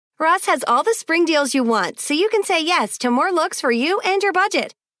Ross has all the spring deals you want, so you can say yes to more looks for you and your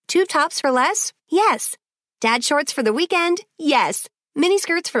budget. Tube tops for less? Yes. Dad shorts for the weekend? Yes. Mini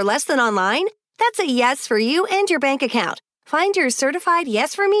skirts for less than online? That's a yes for you and your bank account. Find your certified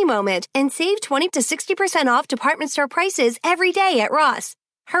yes for me moment and save 20 to 60% off department store prices every day at Ross.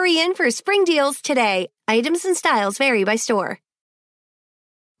 Hurry in for spring deals today. Items and styles vary by store.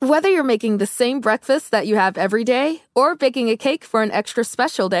 Whether you're making the same breakfast that you have every day or baking a cake for an extra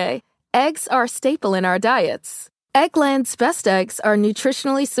special day, eggs are a staple in our diets. Eggland's best eggs are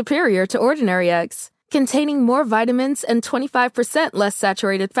nutritionally superior to ordinary eggs, containing more vitamins and 25% less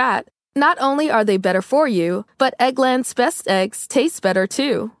saturated fat. Not only are they better for you, but Eggland's best eggs taste better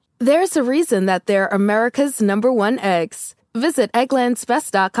too. There's a reason that they're America's #1 eggs. Visit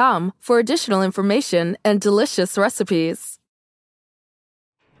egglandsbest.com for additional information and delicious recipes.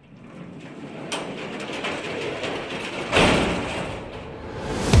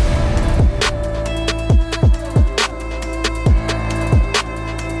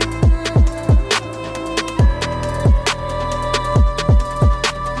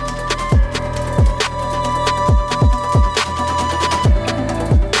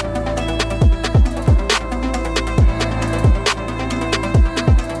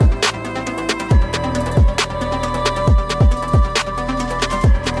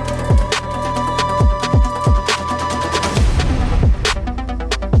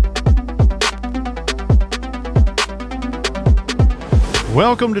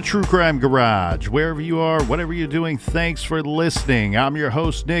 Welcome to True Crime Garage. Wherever you are, whatever you're doing, thanks for listening. I'm your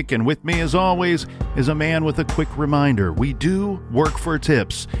host, Nick, and with me, as always, is a man with a quick reminder. We do work for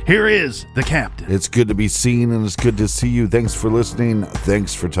tips. Here is the captain. It's good to be seen, and it's good to see you. Thanks for listening.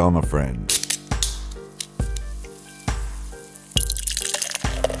 Thanks for telling a friend.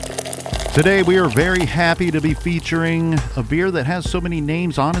 Today, we are very happy to be featuring a beer that has so many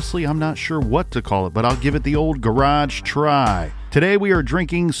names. Honestly, I'm not sure what to call it, but I'll give it the old garage try. Today, we are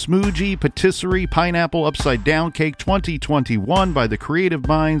drinking Smoogie Patisserie Pineapple Upside Down Cake 2021 by the creative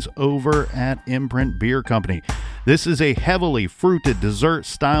minds over at Imprint Beer Company. This is a heavily fruited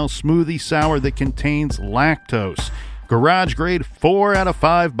dessert-style smoothie sour that contains lactose. Garage grade 4 out of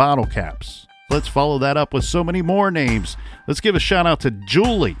 5 bottle caps. Let's follow that up with so many more names. Let's give a shout out to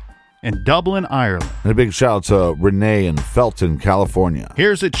Julie in Dublin, Ireland. And a big shout out to Renee in Felton, California.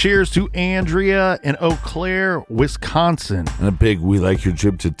 Here's a cheers to Andrea in Eau Claire, Wisconsin. And a big we like your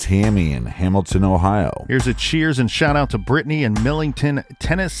jib to Tammy in Hamilton, Ohio. Here's a cheers and shout out to Brittany in Millington,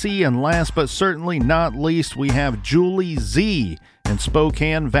 Tennessee. And last but certainly not least, we have Julie Z in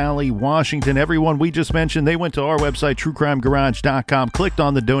Spokane Valley, Washington. Everyone we just mentioned, they went to our website, truecrimegarage.com, clicked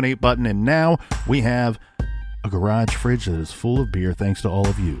on the donate button, and now we have a garage fridge that is full of beer thanks to all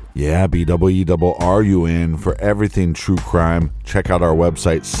of you. Yeah, BWERUN for everything true crime. Check out our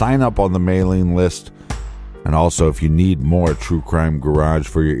website, sign up on the mailing list, and also if you need more True Crime Garage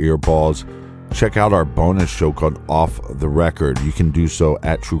for your earballs, check out our bonus show called Off the Record. You can do so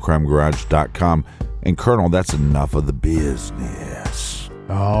at truecrimegarage.com. And Colonel, that's enough of the business.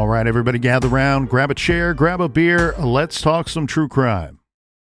 All right, everybody gather around, grab a chair, grab a beer, let's talk some true crime.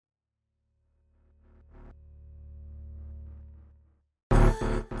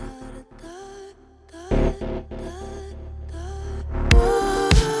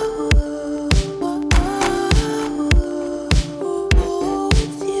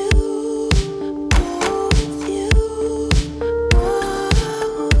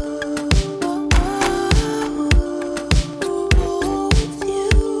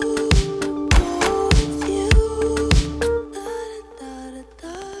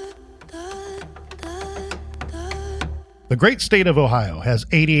 The great state of Ohio has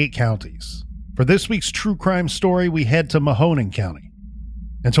 88 counties. For this week's true crime story, we head to Mahoning County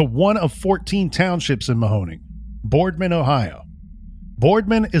and to one of 14 townships in Mahoning, Boardman, Ohio.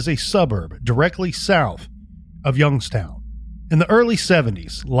 Boardman is a suburb directly south of Youngstown. In the early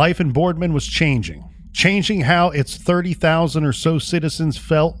 70s, life in Boardman was changing how its 30,000 or so citizens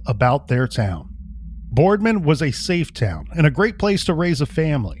felt about their town. Boardman was a safe town and a great place to raise a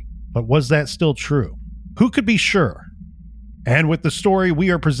family, but was that still true? Who could be sure? And with the story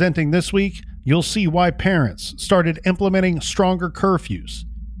we are presenting this week, you'll see why parents started implementing stronger curfews,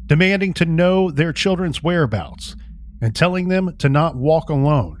 demanding to know their children's whereabouts, and telling them to not walk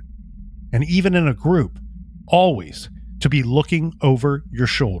alone, and even in a group, always to be looking over your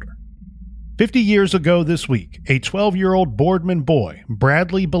shoulder. 50 years ago this week, a 12-year-old Boardman boy,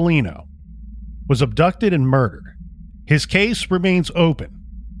 Bradley Bellino, was abducted and murdered. His case remains open,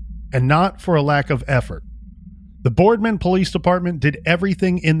 and not for a lack of effort. The Boardman Police Department did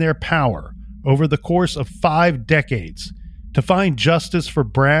everything in their power over the course of 5 decades to find justice for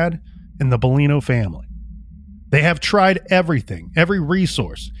Brad and the Bellino family. They have tried everything, every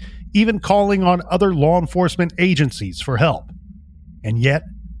resource, even calling on other law enforcement agencies for help. And yet,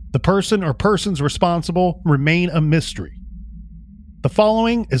 the person or persons responsible remain a mystery. The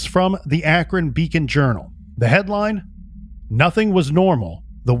following is from the Akron Beacon Journal. The headline, "Nothing was normal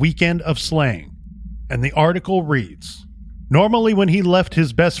the weekend of slaying." And the article reads, normally when he left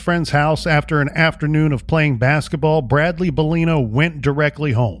his best friend's house after an afternoon of playing basketball, Bradley Bellino went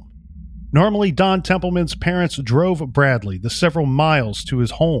directly home. Normally, Don Templeman's parents drove Bradley the several miles to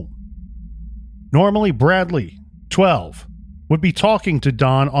his home. Normally, Bradley, 12, would be talking to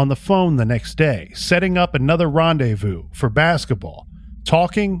Don on the phone the next day, setting up another rendezvous for basketball,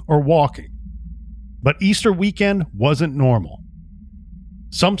 talking or walking. But Easter weekend wasn't normal.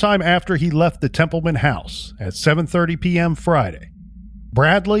 Sometime after he left the Templeman house at 7:30 p.m. Friday,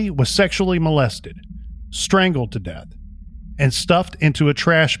 Bradley was sexually molested, strangled to death, and stuffed into a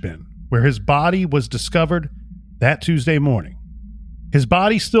trash bin where his body was discovered that Tuesday morning. His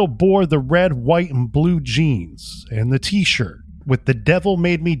body still bore the red, white, and blue jeans and the t-shirt with "The Devil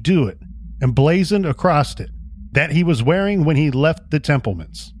Made Me Do It" emblazoned across it that he was wearing when he left the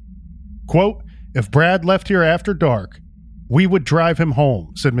Templemans. Quote, "If Brad left here after dark, we would drive him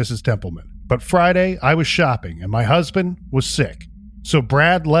home," said Mrs. Templeman. "But Friday, I was shopping and my husband was sick, so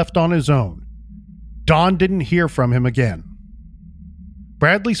Brad left on his own. Don didn't hear from him again."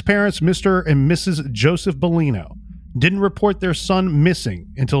 Bradley's parents, Mr. and Mrs. Joseph Bellino, didn't report their son missing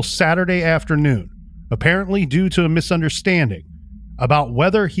until Saturday afternoon, apparently due to a misunderstanding about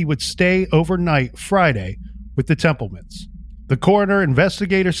whether he would stay overnight Friday with the Templemans. The coroner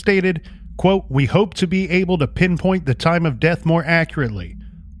investigator stated, quote, "We hope to be able to pinpoint the time of death more accurately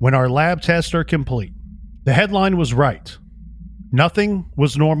when our lab tests are complete." The headline was right. Nothing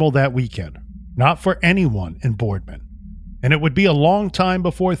was normal that weekend, not for anyone in Boardman, and it would be a long time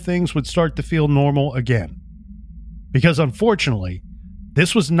before things would start to feel normal again. Because unfortunately,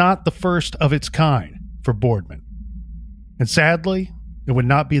 this was not the first of its kind for Boardman. And sadly, it would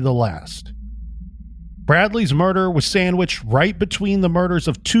not be the last. Bradley's murder was sandwiched right between the murders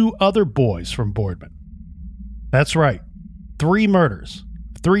of two other boys from Boardman. That's right, 3 murders,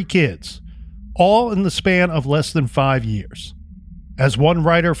 3 kids, all in the span of less than 5 years. As one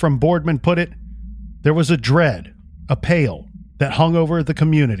writer from Boardman put it, there was a dread, a pall, that hung over the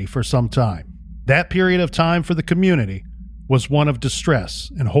community for some time. That period of time for the community was one of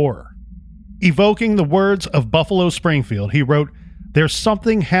distress and horror. Evoking the words of Buffalo Springfield, he wrote, "There's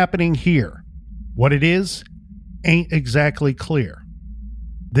something happening here. What it is ain't exactly clear."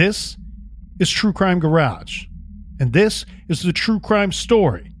 This is True Crime Garage, and this is the true crime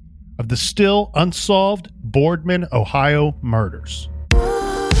story of the still unsolved Boardman, Ohio murders.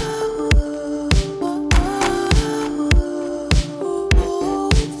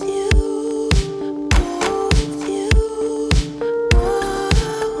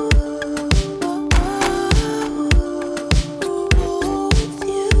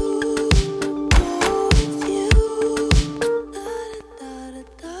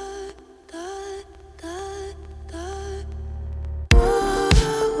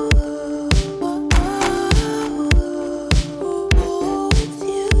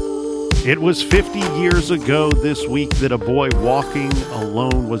 It was 50 years ago this week that a boy walking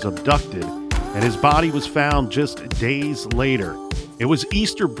alone was abducted, and his body was found just days later. It was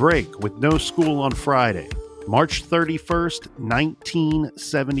Easter break with no school on Friday, March 31st,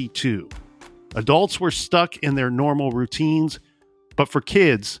 1972. Adults were stuck in their normal routines, but for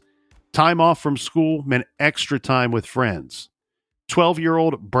kids, time off from school meant extra time with friends.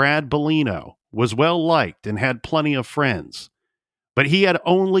 12-year-old Brad Bellino was well liked and had plenty of friends. But he had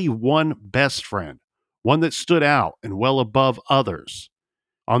only one best friend, one that stood out and well above others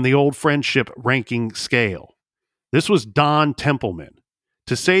on the old friendship ranking scale. This was Don Templeman.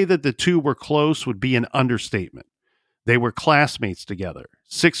 To say that the two were close would be an understatement. They were classmates together,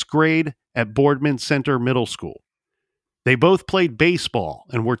 6th grade at Boardman Center Middle School. They both played baseball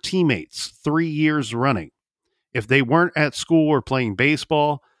and were teammates 3 years running. If they weren't at school or playing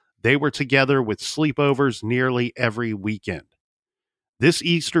baseball, they were together with sleepovers nearly every weekend. This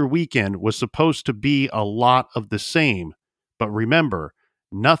Easter weekend was supposed to be a lot of the same, but remember,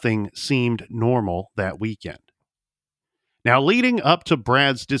 nothing seemed normal that weekend. Now, leading up to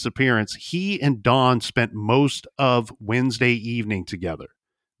Brad's disappearance, he and Don spent most of Wednesday evening together,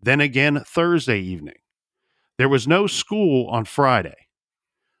 then again Thursday evening. There was no school on Friday.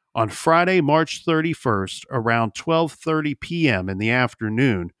 On Friday, March 31st, around 12:30 p.m. in the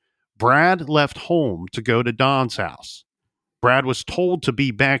afternoon, Brad left home to go to Don's house. Brad was told to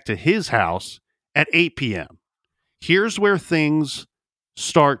be back to his house at 8 p.m. here's where things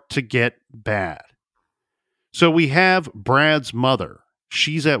start to get bad. So we have Brad's mother.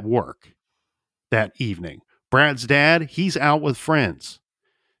 She's at work that evening. Brad's dad, he's out with friends.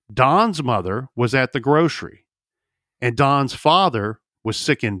 Don's mother was at the grocery, and Don's father was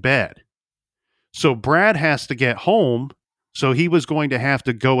sick in bed. So Brad has to get home, so he was going to have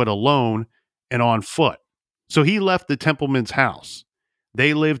to go it alone and on foot. So he left the Templeman's house.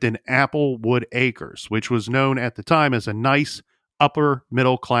 They lived in Applewood Acres, which was known at the time as a nice upper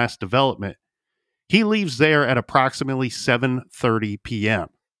middle class development. He leaves there at approximately 7:30 p.m.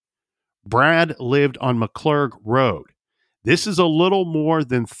 Brad lived on McClurg Road. This is a little more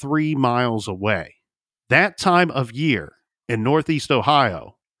than 3 miles away. That time of year in Northeast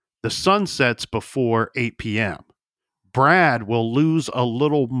Ohio, the sun sets before 8 p.m. Brad will lose a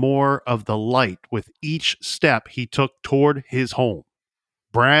little more of the light with each step he took toward his home.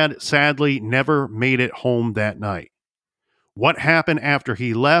 Brad sadly never made it home that night. What happened after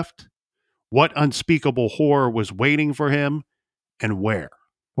he left? What unspeakable horror was waiting for him? And where?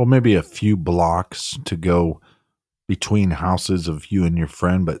 Well, maybe a few blocks to go between houses of you and your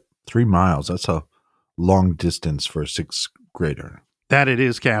friend, but 3 miles, that's a long distance for a sixth grader. That it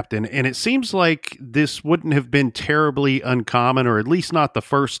is, Captain. And it seems like this wouldn't have been terribly uncommon, or at least not the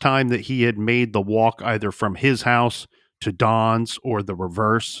first time that he had made the walk either from his house to Don's or the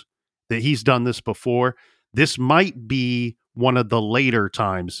reverse, that he's done this before. This might be one of the later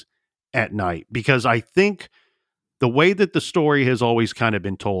times at night, because I think the way that the story has always kind of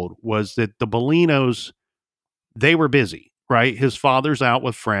been told was that the Bolinos, they were busy, right? His father's out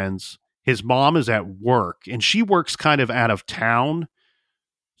with friends. His mom is at work, and she works kind of out of town.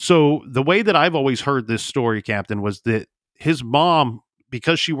 So the way that I've always heard this story, Captain, was that his mom,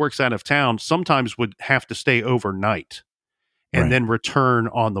 because she works out of town, sometimes would have to stay overnight and then return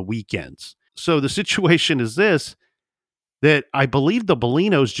on the weekends. So the situation is this, that I believe the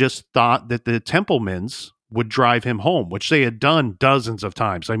Bolinos just thought that the Templemans would drive him home, which they had done dozens of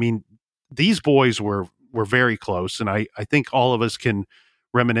times. I mean, these boys were very close, and I think all of us can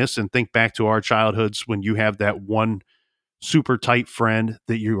reminisce and think back to our childhoods when you have that one super tight friend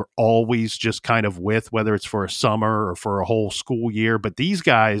that you're always just kind of with, whether it's for a summer or for a whole school year. But these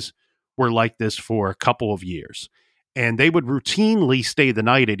guys were like this for a couple of years, and they would routinely stay the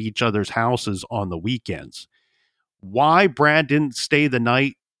night at each other's houses on the weekends. Why Brad didn't stay the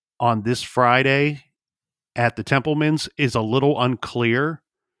night on this Friday at the Templemans is a little unclear.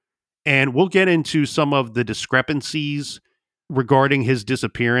 And we'll get into some of the discrepancies regarding his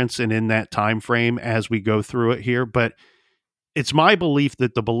disappearance and in that time frame as we go through it here. But it's my belief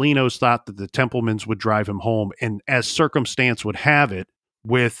that the Bolinos thought that the Templemans would drive him home. And as circumstance would have it,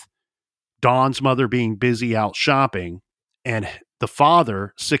 with Don's mother being busy out shopping and the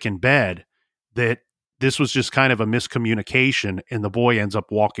father sick in bed, that this was just kind of a miscommunication, and the boy ends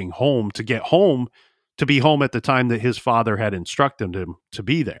up walking home to get home, to be home at the time that his father had instructed him to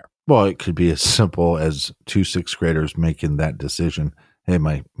be there. Well, it could be as simple as 2 sixth graders making that decision. Hey,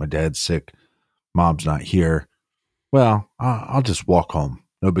 my dad's sick. Mom's not here. Well, I'll just walk home.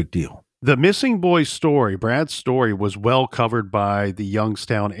 No big deal. The missing boy's story, Brad's story, was well covered by the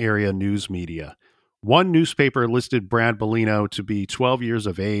Youngstown area news media. One newspaper listed Brad Bolino to be 12 years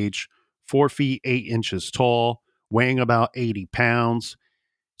of age, 4 feet 8 inches tall, weighing about 80 pounds.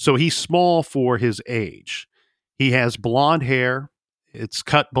 So he's small for his age. He has blonde hair. It's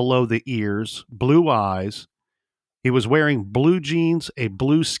cut below the ears, blue eyes. He was wearing blue jeans, a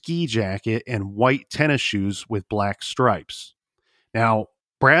blue ski jacket, and white tennis shoes with black stripes. Now,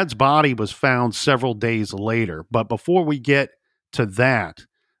 Brad's body was found several days later, but before we get to that,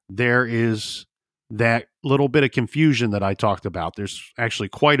 there is that little bit of confusion that I talked about. There's actually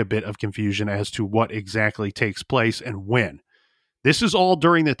quite a bit of confusion as to what exactly takes place and when. This is all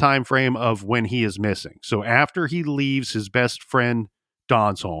during the time frame of when he is missing. So after he leaves his best friend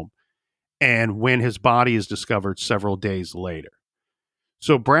Don's home, and when his body is discovered several days later.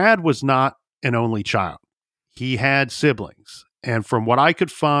 So Brad was not an only child. He had siblings. And from what I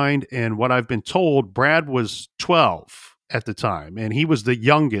could find and what I've been told, Brad was 12 at the time, and he was the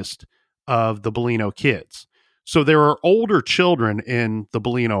youngest of the Bolino kids. So there are older children in the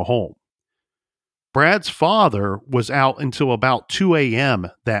Bolino home. Brad's father was out until about 2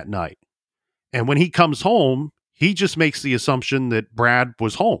 a.m. that night. And when he comes home, he just makes the assumption that Brad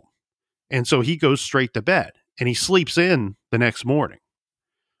was home. And so he goes straight to bed, and he sleeps in the next morning.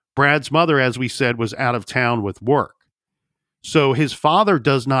 Brad's mother, as we said, was out of town with work. So his father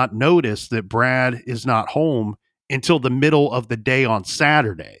does not notice that Brad is not home until the middle of the day on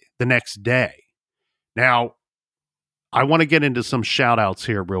Saturday, the next day. Now, I want to get into some shout outs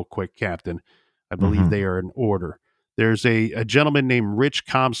here real quick, Captain. I believe they are in order. There's a gentleman named Rich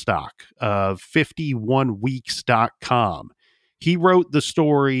Comstock of 51weeks.com. He wrote the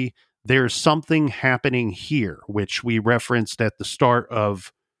story, There's Something Happening Here, which we referenced at the start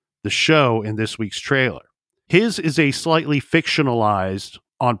of the show in this week's trailer. His is a slightly fictionalized,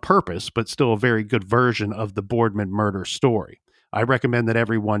 on purpose, but still a very good version of the Boardman murder story. I recommend that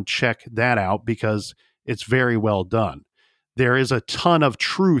everyone check that out because it's very well done. There is a ton of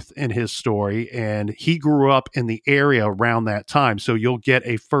truth in his story, and he grew up in the area around that time, so you'll get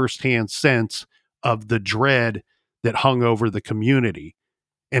a firsthand sense of the dread that hung over the community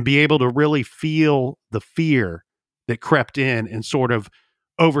and be able to really feel the fear that crept in and sort of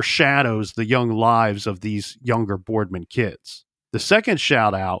overshadows the young lives of these younger Boardman kids. The second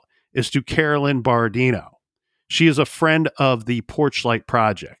shout out is to Carolyn Bardino. She is a friend of the Porchlight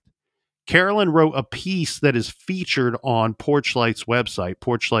Project. Carolyn wrote a piece that is featured on Porchlight's website,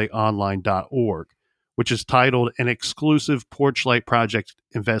 porchlightonline.org, which is titled An Exclusive Porchlight Project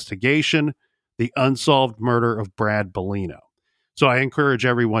Investigation, The Unsolved Murder of Brad Bellino. So I encourage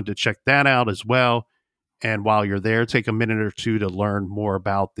everyone to check that out as well. And while you're there, take a minute or two to learn more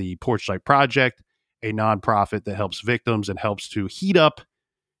about the Porchlight Project, a nonprofit that helps victims and helps to heat up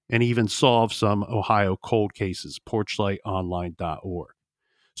and even solve some Ohio cold cases, porchlightonline.org.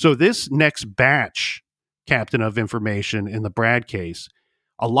 So this next batch, Captain, of information in the Brad case,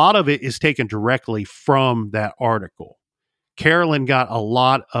 a lot of it is taken directly from that article. Carolyn got a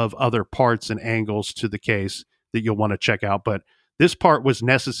lot of other parts and angles to the case that you'll want to check out, but this part was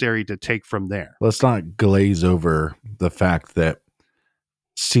necessary to take from there. Let's not glaze over the fact that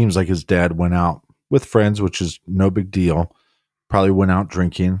seems like his dad went out with friends, which is no big deal. Probably went out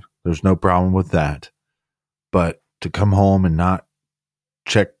drinking. There's no problem with that. But to come home and not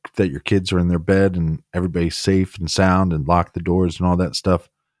check that your kids are in their bed and everybody's safe and sound and lock the doors and all that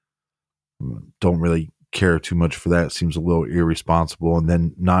stuff, don't really care too much for that. It seems a little irresponsible. And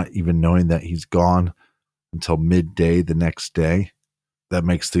then not even knowing that he's gone until midday the next day, that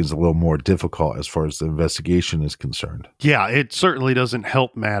makes things a little more difficult as far as the investigation is concerned. Yeah, it certainly doesn't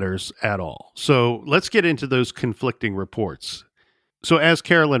help matters at all. So let's get into those conflicting reports. So as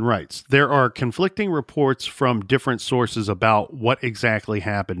Carolyn writes, there are conflicting reports from different sources about what exactly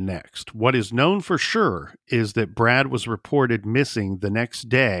happened next. What is known for sure is that Brad was reported missing the next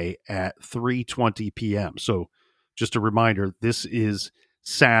day at 3:20 p.m. So just a reminder, this is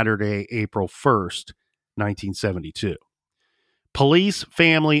Saturday, April 1st, 1972. Police,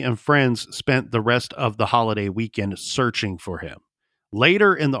 family, and friends spent the rest of the holiday weekend searching for him.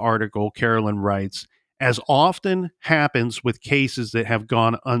 Later in the article, Carolyn writes, as often happens with cases that have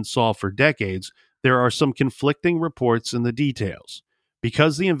gone unsolved for decades, there are some conflicting reports in the details.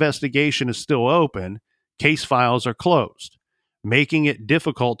 Because the investigation is still open, case files are closed, making it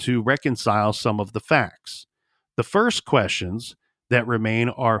difficult to reconcile some of the facts. The first questions that remain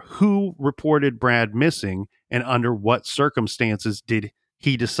are who reported Brad missing and under what circumstances did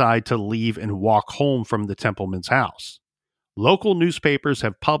he decide to leave and walk home from the Templeman's house? Local newspapers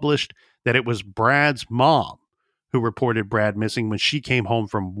have published that it was Brad's mom who reported Brad missing when she came home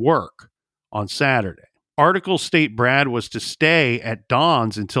from work on Saturday. Articles state Brad was to stay at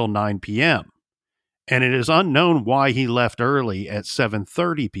Don's until 9 p.m., and it is unknown why he left early at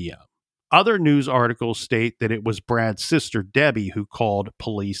 7:30 p.m. Other news articles state that it was Brad's sister, Debbie, who called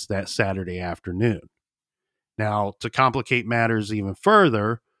police that Saturday afternoon. Now, to complicate matters even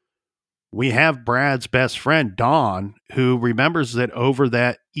further, we have Brad's best friend, Don, who remembers that over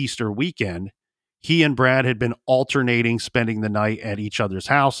that Easter weekend, he and Brad had been alternating spending the night at each other's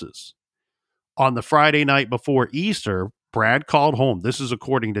houses. On the Friday night before Easter, Brad called home. This is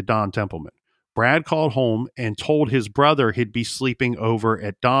according to Don Templeman. Brad called home and told his brother he'd be sleeping over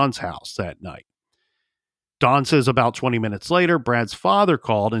at Don's house that night. Don says about 20 minutes later, Brad's father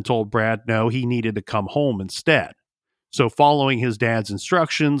called and told Brad no, he needed to come home instead. So following his dad's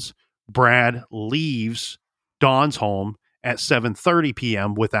instructions, Brad leaves Don's home at 7:30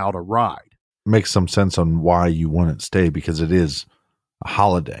 p.m. without a ride. Makes some sense on why you wouldn't stay, because it is a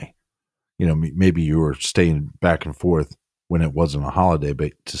holiday. You know, maybe you were staying back and forth when it wasn't a holiday,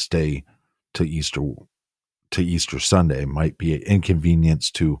 but to stay to Easter Sunday might be an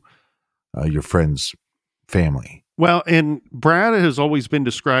inconvenience to your friend's family. Well, and Brad has always been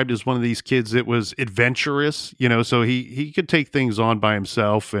described as one of these kids that was adventurous, you know, so he could take things on by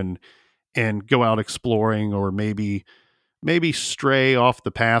himself and go out exploring, or maybe stray off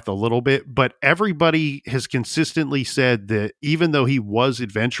the path a little bit. But everybody has consistently said that even though he was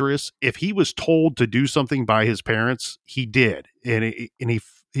adventurous, if he was told to do something by his parents, he did. And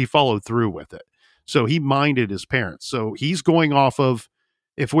he followed through with it. So he minded his parents. So he's going off of,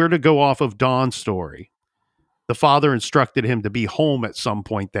 if we're to go off of Don's story, The father instructed him to be home at some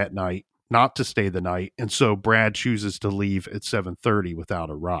point that night, not to stay the night, and so Brad chooses to leave at 7:30 without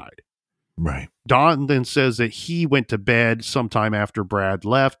a ride. Right. Don then says that he went to bed sometime after Brad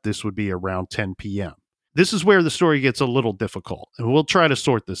left. This would be around 10 p.m. This is where the story gets a little difficult, and we'll try to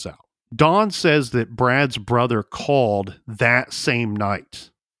sort this out. Don says that Brad's brother called that same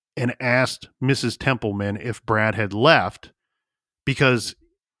night and asked Mrs. Templeman if Brad had left because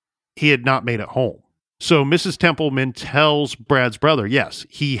he had not made it home. So Mrs. Templeman tells Brad's brother, yes,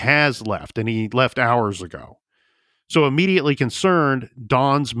 he has left, and he left hours ago. So immediately concerned,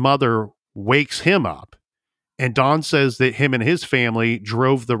 Don's mother wakes him up, and Don says that him and his family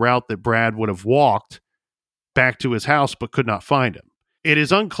drove the route that Brad would have walked back to his house but could not find him. It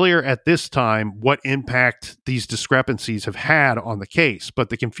is unclear at this time what impact these discrepancies have had on the case, but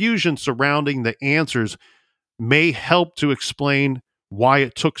the confusion surrounding the answers may help to explain why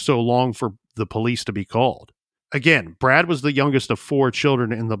it took so long for the police to be called. Again, Brad was the youngest of 4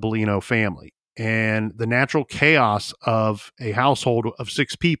 children in the Bellino family, and the natural chaos of a household of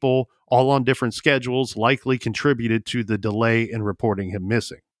 6 people, all on different schedules, likely contributed to the delay in reporting him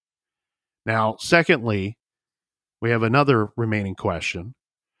missing. Now, secondly, we have another remaining question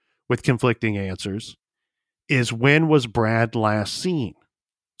with conflicting answers, is when was Brad last seen?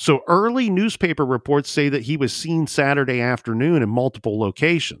 So early newspaper reports say that he was seen Saturday afternoon in multiple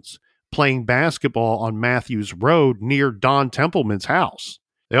locations, playing basketball on Matthews Road near Don Templeman's house.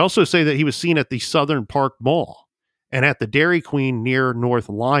 They also say that he was seen at the Southern Park Mall and at the Dairy Queen near North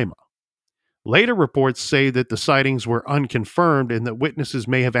Lima. Later reports say that the sightings were unconfirmed and that witnesses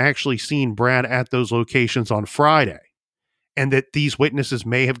may have actually seen Brad at those locations on Friday, and that these witnesses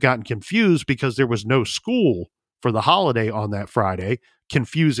may have gotten confused because there was no school for the holiday on that Friday,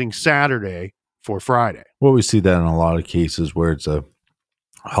 confusing Saturday for Friday. Well, we see that in a lot of cases where it's a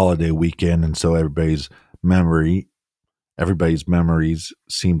holiday weekend, and so everybody's memories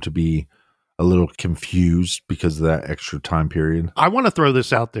seem to be a little confused because of that extra time period. I want to throw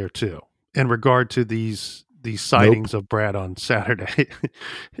this out there too in regard to these sightings of Brad on Saturday,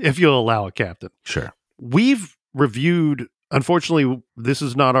 if you'll allow it, Captain. Sure. We've reviewed, unfortunately, this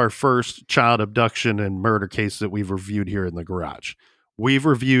is not our first child abduction and murder case that we've reviewed here in the garage. We've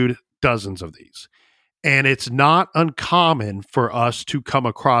reviewed dozens of these. And it's not uncommon for us to come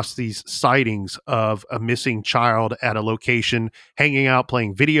across these sightings of a missing child at a location, hanging out,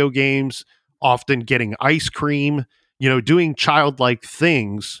 playing video games, often getting ice cream, doing childlike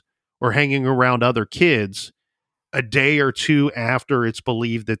things or hanging around other kids a day or two after it's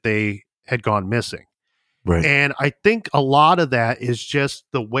believed that they had gone missing. Right. And I think a lot of that is just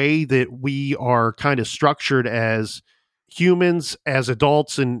the way that we are kind of structured as humans, as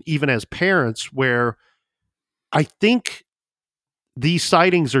adults, and even as parents, where I think these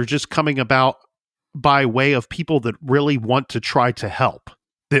sightings are just coming about by way of people that really want to try to help,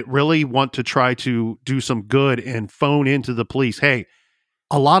 that really want to try to do some good and phone into the police. Hey,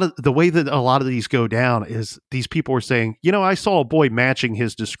 a lot of the way that a lot of these go down is these people are saying, I saw a boy matching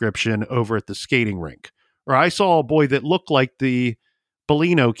his description over at the skating rink, or I saw a boy that looked like the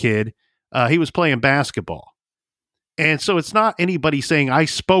Bellino kid. He was playing basketball. And so it's not anybody saying I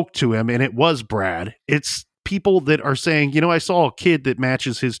spoke to him and it was Brad. It's people that are saying, I saw a kid that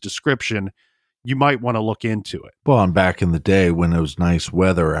matches his description. You might want to look into it. Well, and back in the day when it was nice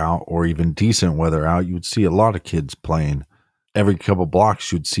weather out or even decent weather out, you would see a lot of kids playing. Every couple blocks,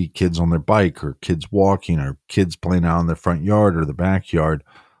 you'd see kids on their bike or kids walking or kids playing out in their front yard or the backyard,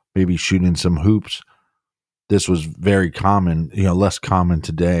 maybe shooting some hoops. This was very common, less common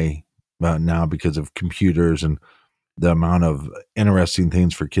today now because of computers and the amount of interesting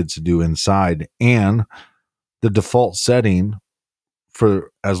things for kids to do inside. And the default setting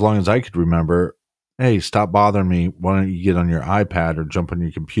for as long as I could remember, hey, stop bothering me. Why don't you get on your iPad or jump on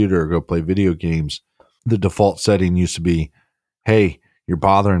your computer or go play video games? The default setting used to be, hey, you're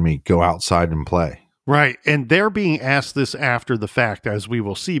bothering me. Go outside and play. Right. And they're being asked this after the fact, as we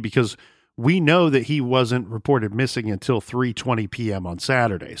will see, because we know that he wasn't reported missing until 3:20 p.m. on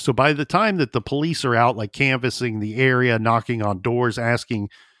Saturday. So by the time that the police are out, like canvassing the area, knocking on doors, asking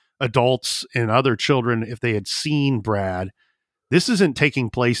adults and other children if they had seen Brad, this isn't taking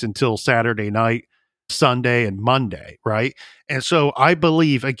place until Saturday night, Sunday, and Monday, right? And so I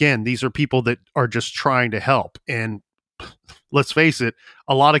believe, again, these are people that are just trying to help. And let's face it,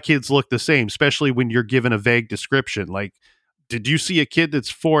 a lot of kids look the same, especially when you're given a vague description. Like, did you see a kid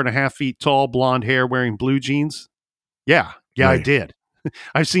that's 4.5 feet tall, blonde hair, wearing blue jeans? Yeah, right. I did.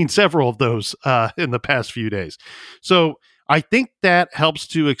 I've seen several of those in the past few days. So I think that helps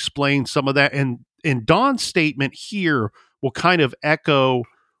to explain some of that. And Don's statement here will kind of echo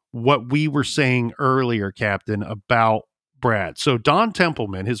what we were saying earlier, Captain, about Brad. So Don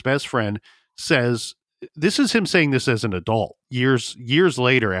Templeman, his best friend, says, this is him saying this as an adult, years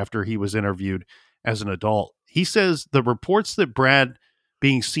later after he was interviewed as an adult. He says the reports that Brad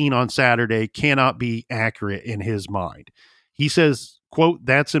being seen on Saturday cannot be accurate in his mind. He says, quote,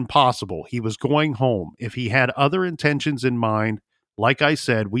 "That's impossible. He was going home. If he had other intentions in mind, like I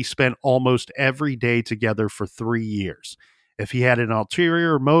said, we spent almost every day together for 3 years. If he had an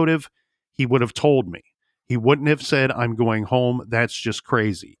ulterior motive, he would have told me. He wouldn't have said, 'I'm going home.' That's just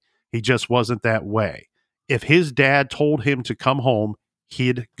crazy. He just wasn't that way. If his dad told him to come home,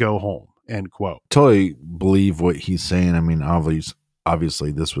 he'd go home," end quote. Totally believe what he's saying. I mean,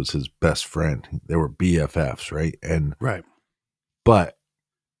 obviously this was his best friend. They were BFFs, right? Right. But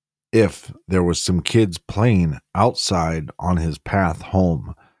if there was some kids playing outside on his path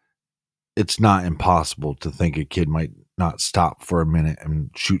home, it's not impossible to think a kid might not stop for a minute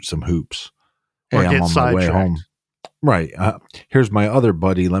and shoot some hoops. Or hey, get I'm on my way sidetracked. home. Right. Here's my other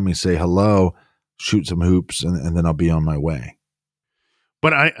buddy. Let me say hello, shoot some hoops, and then I'll be on my way.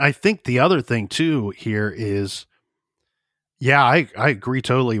 But I think the other thing too here is, yeah, I agree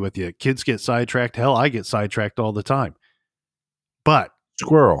totally with you. Kids get sidetracked. Hell, I get sidetracked all the time. But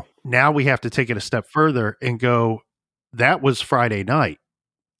Squirrel. now we have to take it a step further and go, that was Friday night.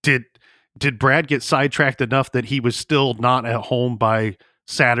 Did Brad get sidetracked enough that he was still not at home by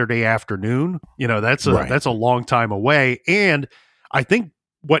Saturday afternoon? You know, that's a long time away. And I think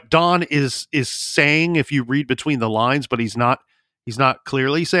what Don is saying, if you read between the lines, but he's not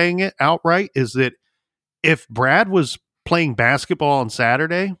clearly saying it outright, is that if Brad was playing basketball on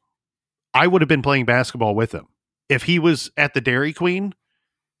Saturday, I would have been playing basketball with him. If he was at the Dairy Queen,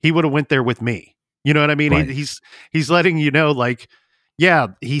 he would have went there with me. You know what I mean? Right. He's letting you know, like, yeah,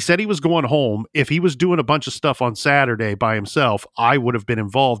 he said he was going home. If he was doing a bunch of stuff on Saturday by himself, I would have been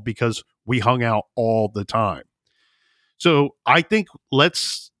involved because we hung out all the time. So I think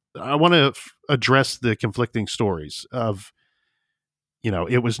I want to address the conflicting stories of, you know,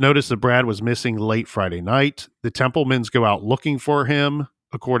 it was noticed that Brad was missing late Friday night. The Templemans go out looking for him,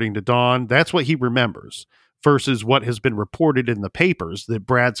 according to Don. That's what he remembers, versus what has been reported in the papers, that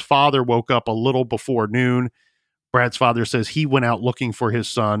Brad's father woke up a little before noon. Brad's father says he went out looking for his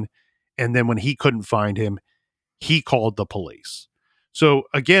son, and then when he couldn't find him, he called the police. So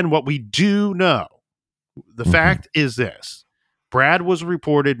again, what we do know, the fact is this: Brad was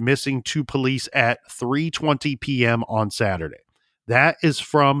reported missing to police at 3:20 p.m. on Saturday. That is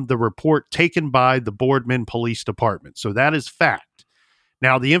from the report taken by the Boardman Police Department. So that is fact.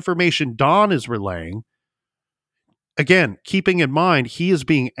 Now, the information Don is relaying, again, keeping in mind, he is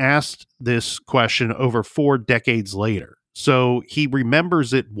being asked this question over 4 decades later. So he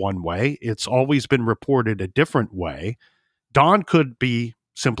remembers it one way. It's always been reported a different way. Don could be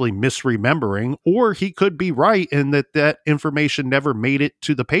simply misremembering, or he could be right in that information never made it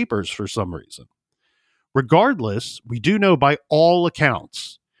to the papers for some reason. Regardless, we do know by all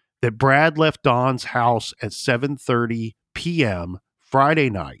accounts that Brad left Don's house at 7:30 p.m. Friday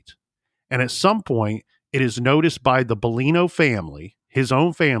night. And at some point, it is noticed by the Bellino family, his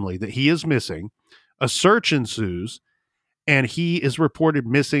own family, that he is missing. A search ensues, and he is reported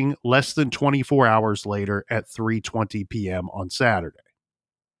missing less than 24 hours later at 3:20 p.m. on Saturday.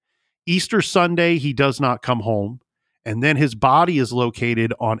 Easter Sunday, he does not come home, and then his body is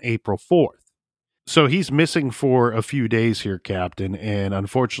located on April 4th. So he's missing for a few days here, Captain, and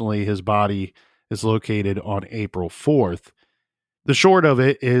unfortunately his body is located on April 4th. The short of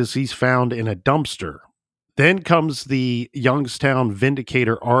it is he's found in a dumpster. Then comes the Youngstown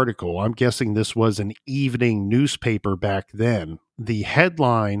Vindicator article. I'm guessing this was an evening newspaper back then. The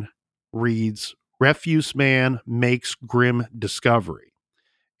headline reads, "Refuse Man Makes Grim Discovery."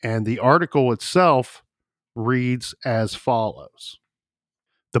 And the article itself reads as follows.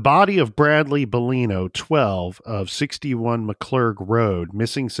 The body of Bradley Bellino, 12, of 61 McClurg Road,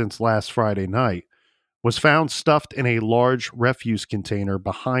 missing since last Friday night, was found stuffed in a large refuse container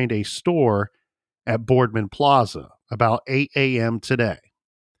behind a store at Boardman Plaza about 8 a.m. today.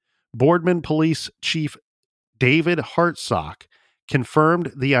 Boardman Police Chief David Hartsock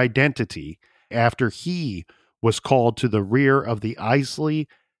confirmed the identity after he was called to the rear of the Isley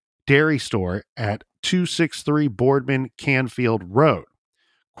Dairy Store at 263 Boardman Canfield Road.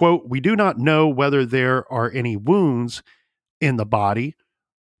 Quote, "We do not know whether there are any wounds in the body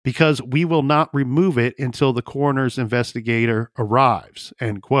because we will not remove it until the coroner's investigator arrives,"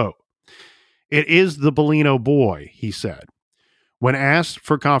 end quote. "It is the Bellino boy," he said. When asked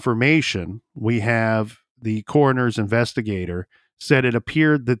for confirmation, we have the coroner's investigator said it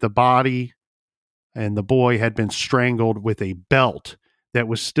appeared that the body and the boy had been strangled with a belt that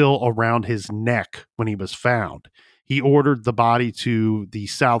was still around his neck when he was found. He ordered the body to the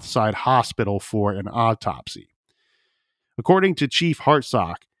Southside Hospital for an autopsy. According to Chief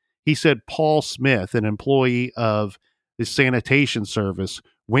Hartsock, he said Paul Smith, an employee of the sanitation service,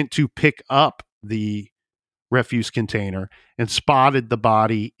 went to pick up the refuse container and spotted the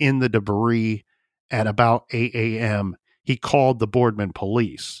body in the debris at about 8 a.m. He called the Boardman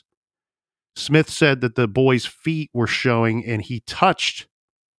police. Smith said that the boy's feet were showing and he touched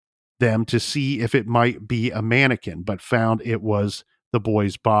them to see if it might be a mannequin, but found it was the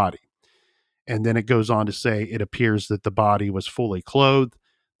boy's body. And then it goes on to say it appears that the body was fully clothed.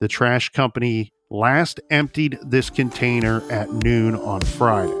 The trash company last emptied this container at noon on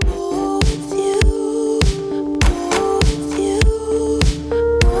Friday.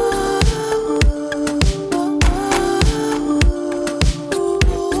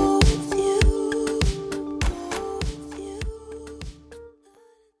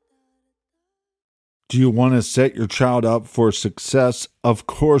 Do you want to set your child up for success? Of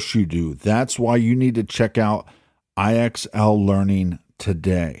course you do. That's why you need to check out IXL Learning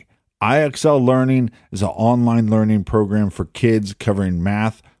today. IXL Learning is an online learning program for kids covering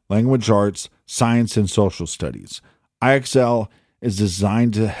math, language arts, science, and social studies. IXL is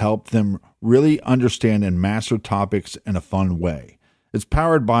designed to help them really understand and master topics in a fun way. It's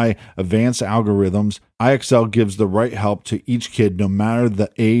powered by advanced algorithms. IXL gives the right help to each kid no matter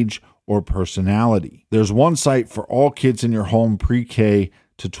the age or personality. There's one site for all kids in your home pre-K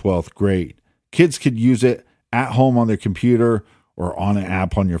to 12th grade. Kids could use it at home on their computer or on an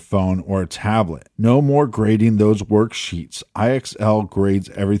app on your phone or a tablet. No more grading those worksheets. IXL grades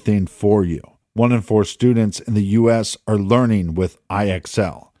everything for you. 1 in 4 students in the U.S. are learning with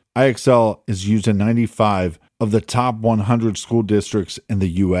IXL. IXL is used in 95 of the top 100 school districts in the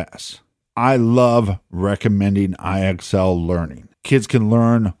U.S. I love recommending IXL Learning. Kids can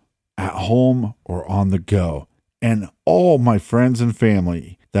learn at home or on the go. And all my friends and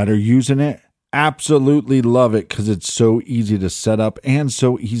family that are using it absolutely love it because it's so easy to set up and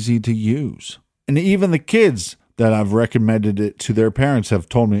so easy to use. And even the kids that I've recommended it to their parents have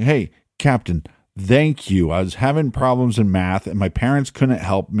told me, hey, Captain, thank you. I was having problems in math and my parents couldn't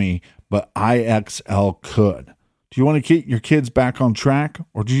help me, but IXL could. Do you want to get your kids back on track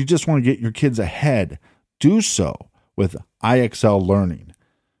or do you just want to get your kids ahead? Do so with IXL Learning.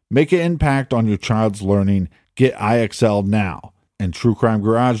 Make an impact on your child's learning. Get IXL now. And True Crime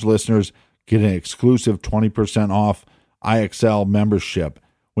Garage listeners get an exclusive 20% off IXL membership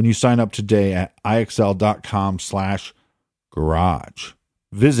when you sign up today at IXL.com/garage.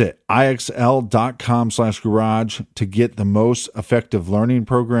 Visit IXL.com/garage to get the most effective learning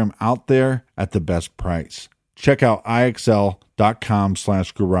program out there at the best price. Check out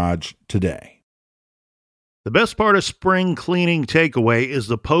IXL.com/garage today. The best part of spring cleaning takeaway is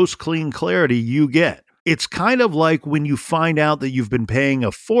the post-clean clarity you get. It's kind of like when you find out that you've been paying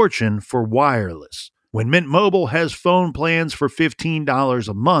a fortune for wireless. When Mint Mobile has phone plans for $15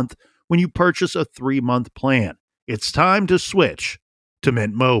 a month when you purchase a 3-month plan. It's time to switch to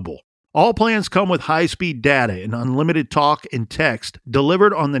Mint Mobile. All plans come with high-speed data and unlimited talk and text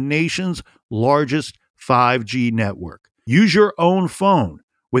delivered on the nation's largest 5G network. Use your own phone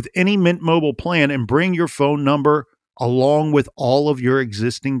with any Mint Mobile plan and bring your phone number along with all of your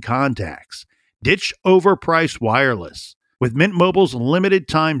existing contacts. Ditch overpriced wireless with Mint Mobile's limited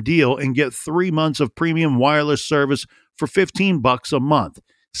time deal and get 3 months of premium wireless service for $15 a month.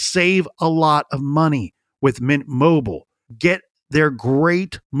 Save a lot of money with Mint Mobile. Get their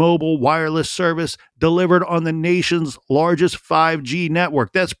great mobile wireless service delivered on the nation's largest 5G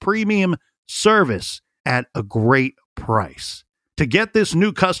network. That's premium service at a great price. To get this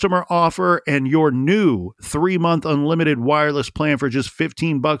new customer offer and your new 3-month unlimited wireless plan for just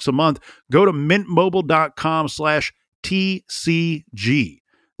 $15 a month, go to mintmobile.com/TCG.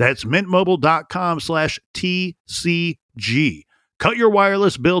 That's mintmobile.com/TCG. Cut your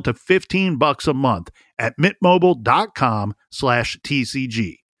wireless bill to $15 a month at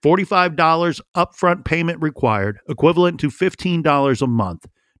mintmobile.com/TCG. $45 upfront payment required, equivalent to $15 a month.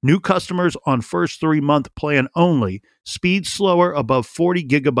 New customers on first 3-month plan only. Speed slower above 40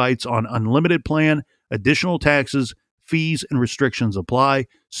 gigabytes on unlimited plan. Additional taxes, fees, and restrictions apply.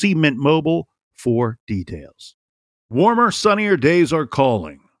 See Mint Mobile for details. Warmer, sunnier days are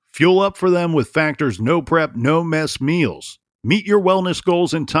calling. Fuel up for them with Factor's no prep, no mess meals. Meet your wellness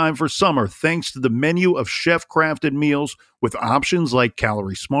goals in time for summer thanks to the menu of chef-crafted meals with options like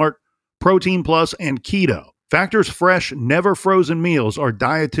Calorie Smart, Protein Plus, and Keto. Factor's fresh, never frozen meals are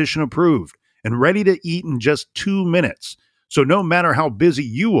dietitian approved and ready to eat in just 2 minutes. So no matter how busy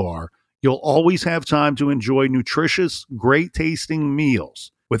you are, You'll always have time to enjoy nutritious, great-tasting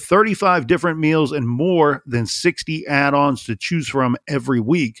meals. With 35 different meals and more than 60 add-ons to choose from every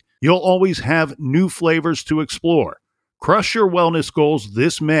week, you'll always have new flavors to explore. Crush your wellness goals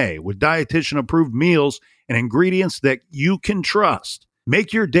this May with dietitian-approved meals and ingredients that you can trust.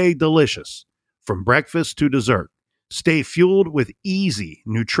 Make your day delicious, from breakfast to dessert. Stay fueled with easy,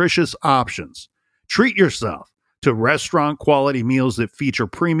 nutritious options. Treat yourself to restaurant-quality meals that feature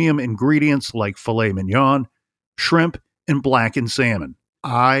premium ingredients like filet mignon, shrimp, and blackened salmon.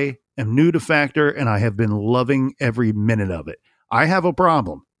 I am new to Factor, and I have been loving every minute of it. I have a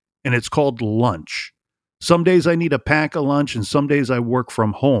problem, and it's called lunch. Some days I need to pack a lunch, and some days I work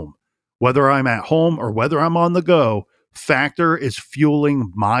from home. Whether I'm at home or whether I'm on the go, Factor is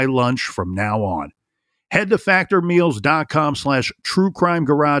fueling my lunch from now on. Head to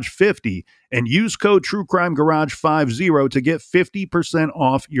factormeals.com/truecrimegarage50 and use code truecrimegarage50 to get 50%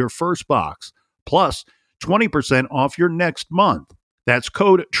 off your first box, plus 20% off your next month. That's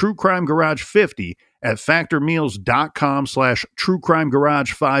code truecrimegarage50 at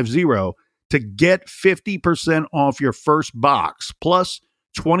factormeals.com/truecrimegarage50 to get 50% off your first box, plus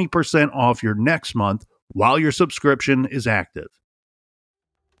 20% off your next month while your subscription is active.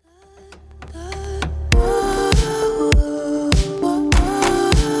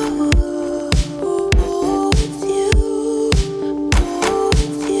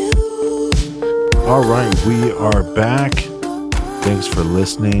 All right, we are back. Thanks for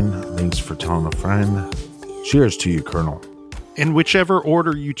listening. Thanks for telling a friend. Cheers to you, Colonel. In whichever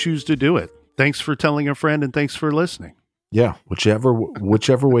order you choose to do it. Thanks for telling a friend and thanks for listening. Yeah,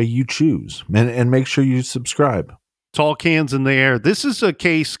 whichever way you choose. And make sure you subscribe. Tall cans in the air. This is a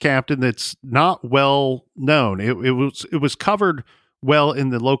case, Captain, that's not well known. It was covered well in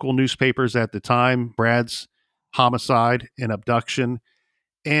the local newspapers at the time, Brad's homicide and abduction.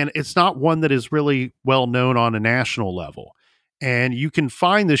 And it's not one that is really well known on a national level. And you can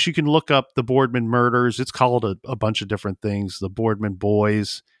find this. You can look up the Boardman murders. It's called a bunch of different things. The Boardman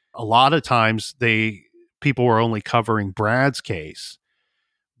boys. A lot of times people were only covering Brad's case,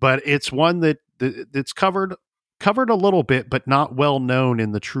 but it's one that's covered a little bit, but not well known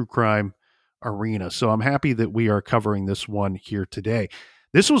in the true crime arena. So I'm happy that we are covering this one here today.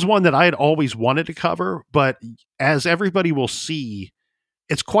 This was one that I had always wanted to cover, but as everybody will see,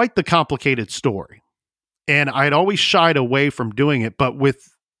 it's quite the complicated story. And I'd always shied away from doing it, but with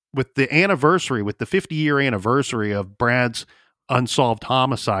the anniversary, with the 50-year anniversary of Brad's unsolved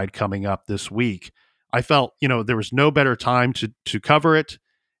homicide coming up this week, I felt, there was no better time to cover it.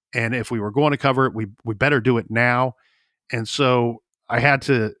 And if we were going to cover it, we better do it now. And so I had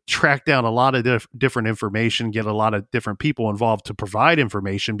to track down a lot of different information, get a lot of different people involved to provide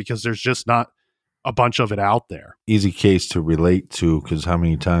information, because there's just not a bunch of it out there. Easy case to relate to, because how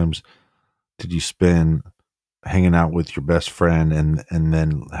many times did you spend hanging out with your best friend and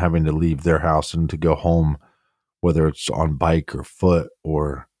then having to leave their house and to go home, whether it's on bike or foot,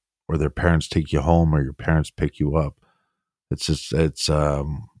 or their parents take you home or your parents pick you up. It's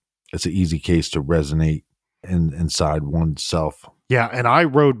an easy case to resonate inside oneself. Yeah, and I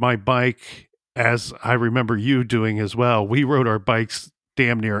rode my bike, as I remember you doing as well. We rode our bikes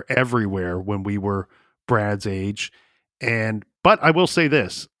damn near everywhere when we were Brad's age. But I will say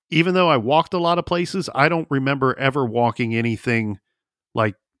this, even though I walked a lot of places, I don't remember ever walking anything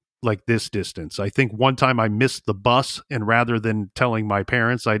like this distance. I think one time I missed the bus, and rather than telling my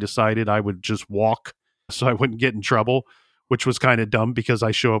parents, I decided I would just walk so I wouldn't get in trouble, which was kind of dumb because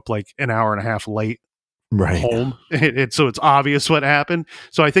I show up like an hour and a half late home. And so it's obvious what happened.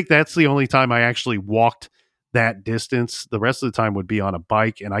 So I think that's the only time I actually walked that distance. The rest of the time would be on a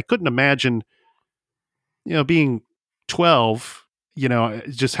bike. And I couldn't imagine, being 12,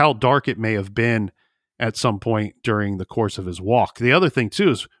 just how dark it may have been at some point during the course of his walk. The other thing too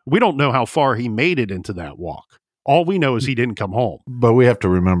is we don't know how far he made it into that walk. All we know is he didn't come home. But we have to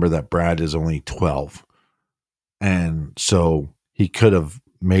remember that Brad is only 12. And so he could have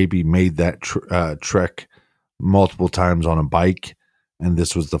maybe made that trek multiple times on a bike. And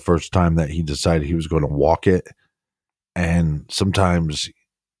this was the first time that he decided he was going to walk it. And sometimes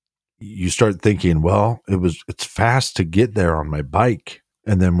you start thinking, well, it's fast to get there on my bike.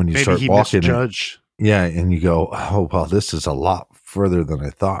 And then when you start walking, and you go, oh, well, this is a lot further than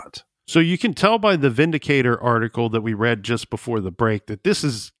I thought. So you can tell by the Vindicator article that we read just before the break that this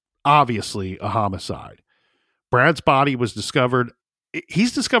is obviously a homicide. Brad's body was discovered.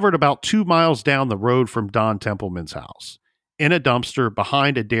 He's discovered about 2 miles down the road from Don Templeman's house, in a dumpster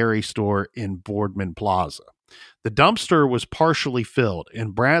behind a dairy store in Boardman Plaza. The dumpster was partially filled,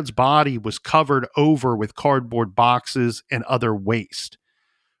 and Brad's body was covered over with cardboard boxes and other waste.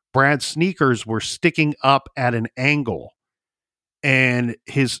 Brad's sneakers were sticking up at an angle, and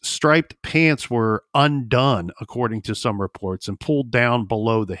his striped pants were undone, according to some reports, and pulled down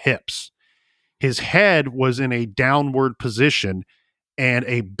below the hips. His head was in a downward position, and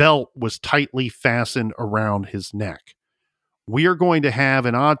a belt was tightly fastened around his neck. We are going to have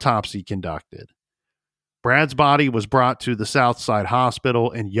an autopsy conducted. Brad's body was brought to the Southside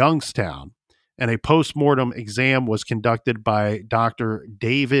Hospital in Youngstown, and a postmortem exam was conducted by Dr.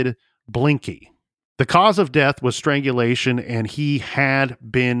 David Blinky. The cause of death was strangulation, and he had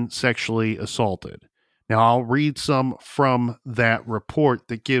been sexually assaulted. Now, I'll read some from that report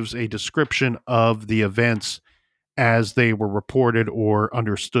that gives a description of the events as they were reported or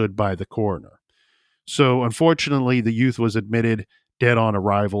understood by the coroner. So, unfortunately, the youth was admitted dead on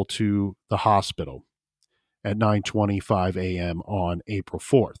arrival to the hospital at 9:25 a.m. on April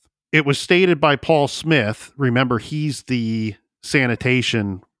 4th. It was stated by Paul Smith, remember he's the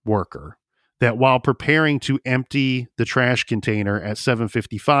sanitation worker, that while preparing to empty the trash container at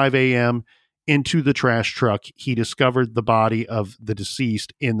 7:55 a.m. into the trash truck, he discovered the body of the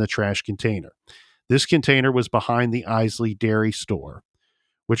deceased in the trash container. This container was behind the Isley Dairy Store,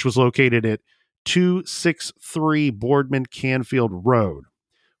 which was located at 263 Boardman Canfield Road,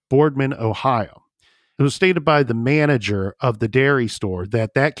 Boardman, Ohio. It was stated by the manager of the dairy store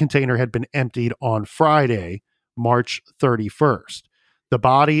that that container had been emptied on Friday, March 31st. The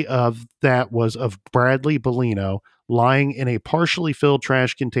body of that was of Bradley Bellino, lying in a partially filled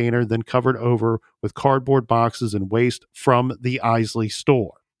trash container, then covered over with cardboard boxes and waste from the Isley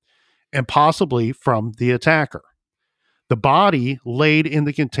store, and possibly from the attacker. The body laid in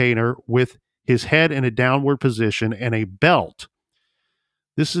the container with his head in a downward position and a belt.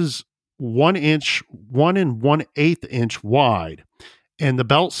 This is 1 1/8 inch wide, and the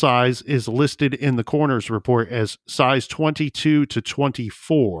belt size is listed in the coroner's report as size 22 to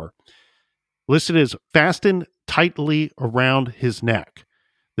 24, listed as fastened tightly around his neck.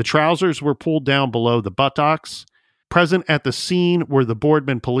 The trousers were pulled down below the buttocks. Present at the scene were the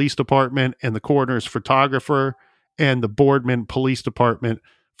Boardman Police Department and the coroner's photographer and the Boardman Police Department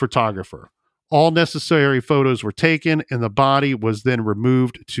photographer. All necessary photos were taken, and the body was then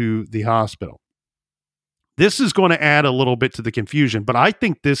removed to the hospital. This is going to add a little bit to the confusion, but I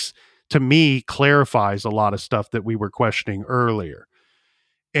think this, to me, clarifies a lot of stuff that we were questioning earlier.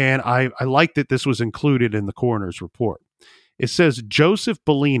 And I like that this was included in the coroner's report. It says Joseph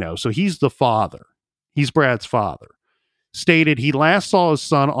Bellino, so he's the father, he's Brad's father, stated he last saw his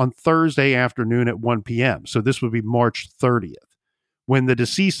son on Thursday afternoon at 1 p.m., so this would be March 30th, when the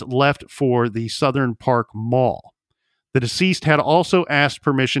deceased left for the Southern Park Mall. The deceased had also asked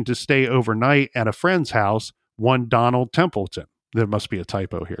permission to stay overnight at a friend's house, one Donald Templeton. There must be a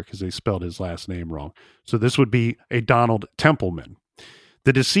typo here because they spelled his last name wrong. So this would be a Donald Templeman.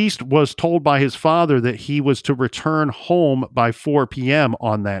 The deceased was told by his father that he was to return home by 4 p.m.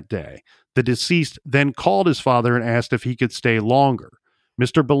 on that day. The deceased then called his father and asked if he could stay longer.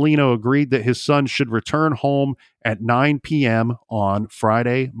 Mr. Bellino agreed that his son should return home at 9 p.m. on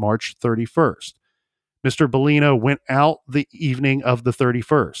Friday, March 31st. Mr. Bellino went out the evening of the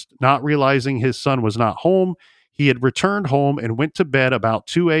 31st. Not realizing his son was not home, he had returned home and went to bed about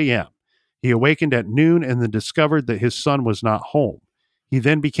 2 a.m. He awakened at noon and then discovered that his son was not home. He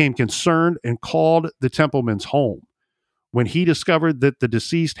then became concerned and called the Templeman's home. When he discovered that the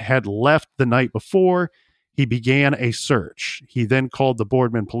deceased had left the night before, he began a search. He then called the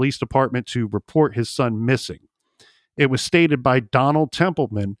Boardman Police Department to report his son missing. It was stated by Donald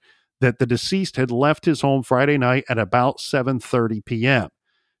Templeman that the deceased had left his home Friday night at about 7:30 p.m.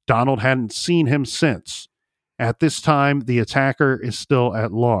 Donald hadn't seen him since. At this time, the attacker is still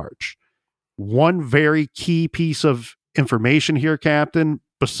at large. One very key piece of information here, Captain,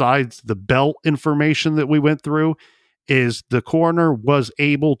 besides the belt information that we went through, is the coroner was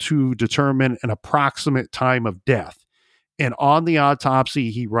able to determine an approximate time of death. And on the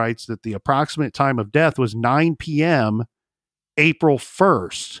autopsy, he writes that the approximate time of death was 9 p.m., April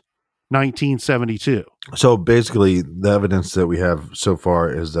 1st, 1972. So basically, the evidence that we have so far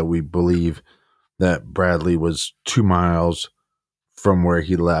is that we believe that Bradley was 2 miles from where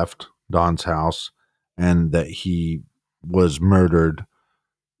he left Don's house and that he was murdered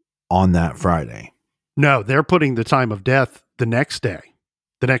on that Friday. No, they're putting the time of death the next day,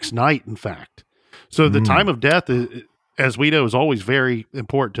 the next night, in fact. So the time of death, as we know, is always very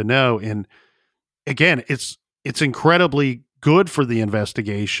important to know. And again, it's incredibly good for the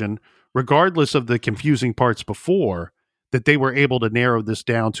investigation, regardless of the confusing parts before, that they were able to narrow this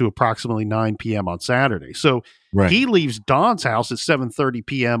down to approximately 9 p.m. on Saturday. So he leaves Don's house at 7:30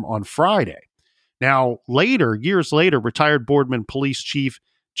 p.m. on Friday. Now, later, years later, retired Boardman Police Chief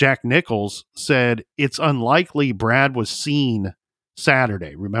Jack Nichols, said it's unlikely Brad was seen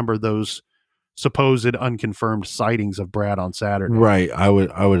Saturday. Remember those supposed unconfirmed sightings of Brad on Saturday? Right. I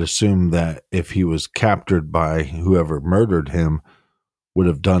would assume that if he was captured by whoever murdered him, would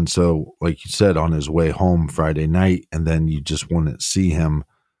have done so, like you said, on his way home Friday night, and then you just wouldn't see him,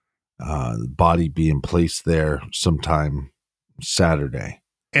 body being placed there sometime Saturday.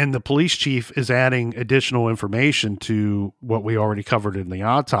 And the police chief is adding additional information to what we already covered in the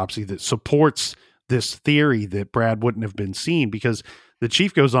autopsy that supports this theory that Brad wouldn't have been seen, because the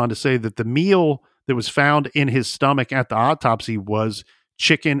chief goes on to say that the meal that was found in his stomach at the autopsy was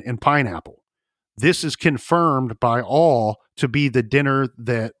chicken and pineapple. This is confirmed by all to be the dinner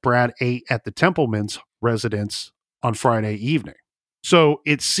that Brad ate at the Templeman's residence on Friday evening. So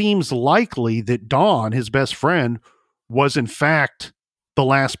it seems likely that Don, his best friend, was in fact the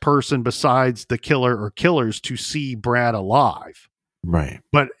last person besides the killer or killers to see Brad alive. Right.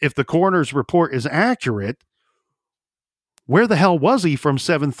 But if the coroner's report is accurate, where the hell was he from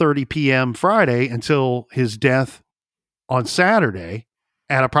 7:30 p.m. Friday until his death on Saturday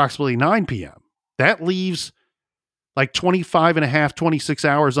at approximately 9 p.m.? That leaves like 26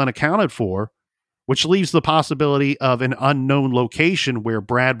 hours unaccounted for, which leaves the possibility of an unknown location where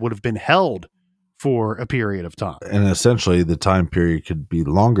Brad would have been held for a period of time. And essentially the time period could be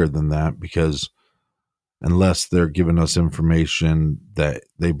longer than that, because unless they're giving us information that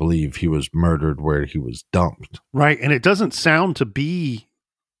they believe he was murdered where he was dumped. Right. And it doesn't sound to be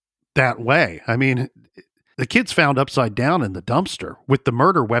that way. I mean, the kid's found upside down in the dumpster with the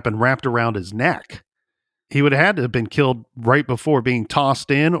murder weapon wrapped around his neck. He would have had to have been killed right before being tossed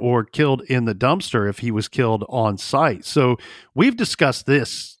in, or killed in the dumpster if he was killed on site. So we've discussed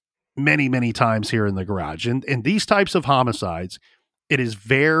this many, many times here in the garage. And in these types of homicides, it is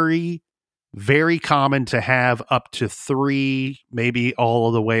very, very common to have up to 3, maybe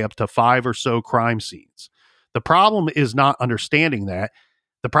all the way up to 5 or so crime scenes. The problem is not understanding that.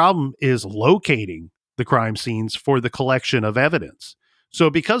 The problem is locating the crime scenes for the collection of evidence. So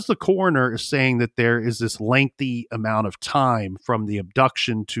because the coroner is saying that there is this lengthy amount of time from the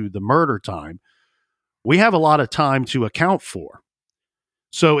abduction to the murder time, we have a lot of time to account for.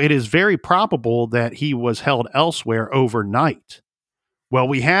 So it is very probable that he was held elsewhere overnight. Well,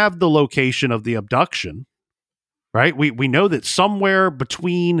 we have the location of the abduction, right? We know that somewhere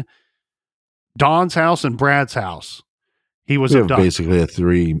between Don's house and Brad's house, he was abducted. Basically a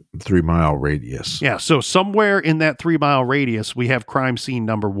 3-mile radius. Yeah, so somewhere in that 3-mile radius, we have crime scene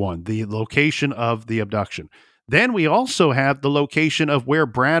number 1, the location of the abduction. Then we also have the location of where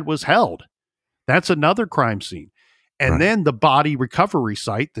Brad was held. That's another crime scene. And then the body recovery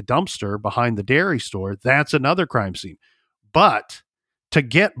site, the dumpster behind the dairy store, that's another crime scene. But to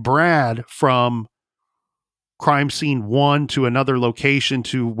get Brad from crime scene 1 to another location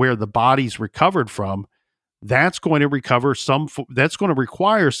to where the body's recovered from, that's going to require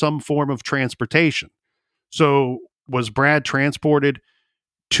some form of transportation. So was Brad transported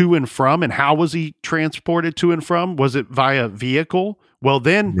to and from, and how was he transported to and from? Was it via vehicle? Well,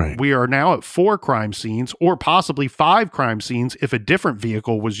 then we are now at 4 crime scenes, or possibly 5 crime scenes if a different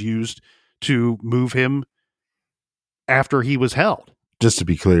vehicle was used to move him after he was held. Just to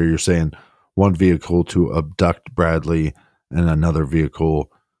be clear, you're saying one vehicle to abduct Bradley and another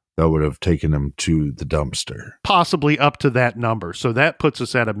vehicle that would have taken him to the dumpster. Possibly up to that number. So that puts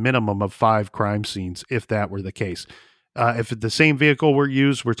us at a minimum of 5 crime scenes if that were the case. If the same vehicle were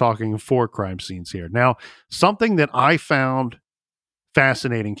used, we're talking 4 crime scenes here. Now, something that I found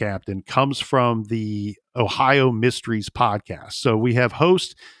fascinating, Captain, comes from the Ohio Mysteries podcast. So we have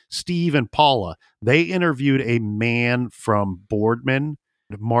host Steve and Paula. They interviewed a man from Boardman,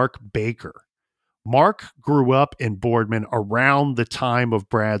 Mark Baker. Mark grew up in Boardman around the time of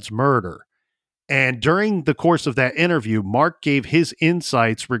Brad's murder. And during the course of that interview, Mark gave his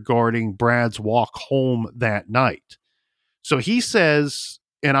insights regarding Brad's walk home that night. So he says,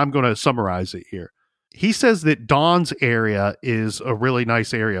 and I'm going to summarize it here. He says that Don's area is a really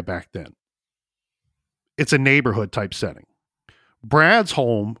nice area back then. It's a neighborhood type setting. Brad's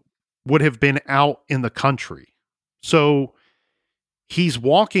home would have been out in the country. So he's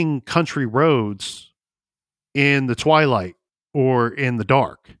walking country roads in the twilight or in the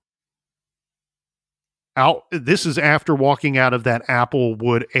dark. This is after walking out of that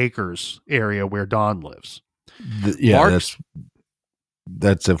Applewood Acres area where Don lives.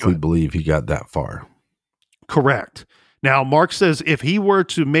 That's if we believe he got that far. Correct. Now, Mark says if he were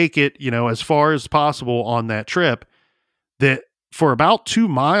to make it, as far as possible on that trip, that for about 2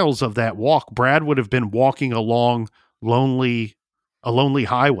 miles of that walk, Brad would have been walking along a lonely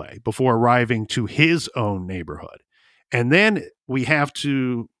highway before arriving to his own neighborhood. And then we have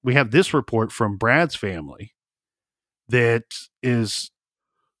this report from Brad's family that is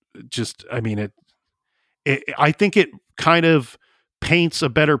just, I mean, I think it kind of paints a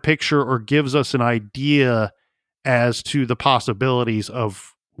better picture or gives us an idea as to the possibilities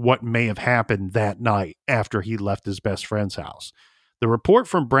of what may have happened that night after he left his best friend's house. The report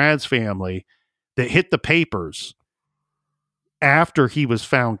from Brad's family that hit the papers after he was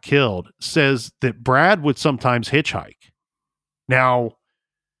found killed says that Brad would sometimes hitchhike. Now,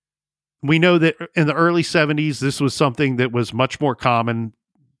 we know that in the early 70s, this was something that was much more common.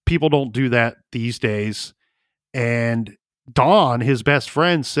 People don't do that these days. And Don, his best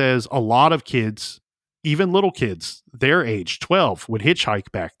friend, says a lot of kids, even little kids, their age, 12, would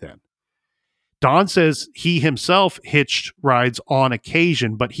hitchhike back then. Don says he himself hitched rides on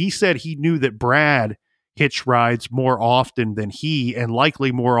occasion, but he said he knew that Brad hitched rides more often than he, and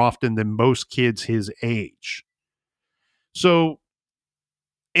likely more often than most kids his age. So,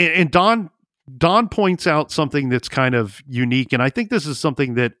 and Don points out something that's kind of unique, and I think this is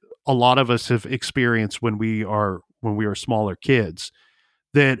something that a lot of us have experienced when we are smaller kids,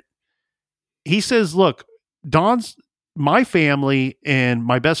 that he says, look, my family and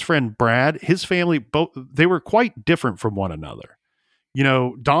my best friend Brad, his family, both, they were quite different from one another. You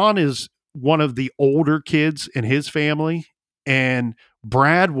know, Don is one of the older kids in his family, and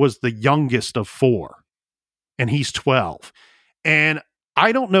Brad was the youngest of 4, and he's 12. And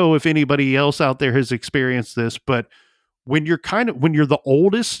I don't know if anybody else out there has experienced this, but when you're the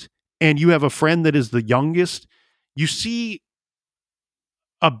oldest and you have a friend that is the youngest, you see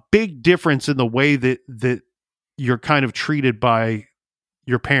a big difference in the way that you're kind of treated by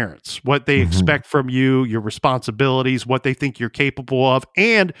your parents, what they expect from you, your responsibilities, what they think you're capable of,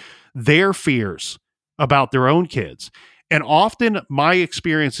 and their fears about their own kids. And often my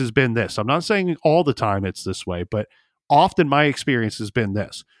experience has been this. I'm not saying all the time it's this way, but often my experience has been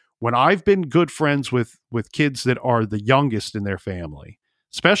this. When I've been good friends with kids that are the youngest in their family,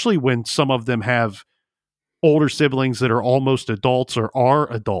 especially when some of them have older siblings that are almost adults or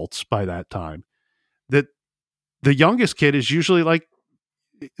are adults by that time, that the youngest kid is usually like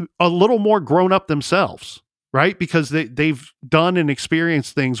a little more grown up themselves, right? Because they've done and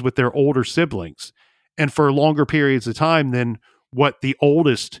experienced things with their older siblings and for longer periods of time than what the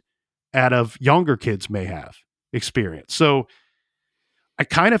oldest out of younger kids may have experienced. So I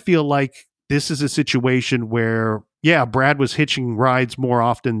kind of feel like this is a situation where, yeah, Brad was hitching rides more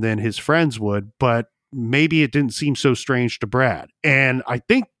often than his friends would, but maybe it didn't seem so strange to Brad. And I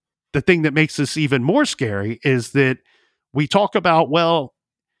think the thing that makes this even more scary is that we talk about, well,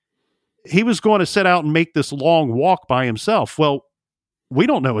 he was going to set out and make this long walk by himself. Well, we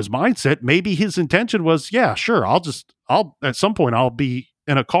don't know his mindset. Maybe his intention was, yeah, sure, I'll at some point I'll be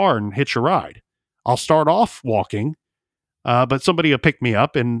in a car and hitch a ride. I'll start off walking, but somebody will pick me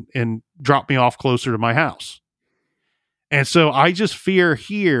up and drop me off closer to my house. And so I just fear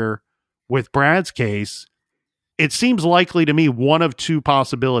here with Brad's case, it seems likely to me one of two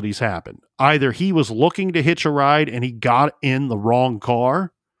possibilities happened. Either he was looking to hitch a ride and he got in the wrong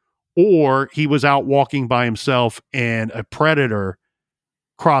car, or he was out walking by himself and a predator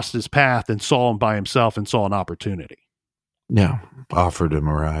crossed his path and saw him by himself and saw an opportunity. Yeah, offered him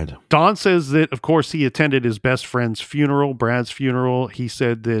a ride. Don says that, of course, he attended his best friend's funeral, Brad's funeral. He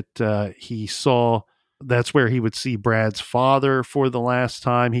said that that's where he would see Brad's father for the last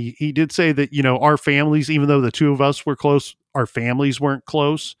time. He did say that, you know, our families, even though the two of us were close, our families weren't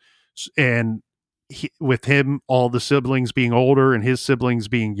close. And with him, all the siblings being older and his siblings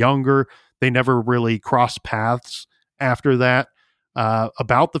being younger, they never really crossed paths after that.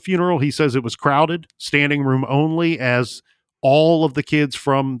 About the funeral, he says it was crowded, standing room only, as all of the kids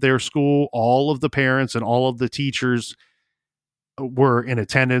from their school, all of the parents and all of the teachers were in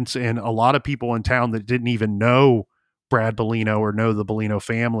attendance, and a lot of people in town that didn't even know Brad Bellino or know the Bellino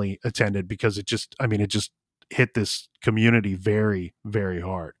family attended, because it just hit this community very, very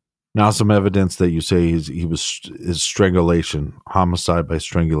hard. Now, some evidence that you say is strangulation, homicide by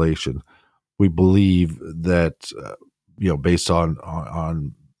strangulation. We believe that, based on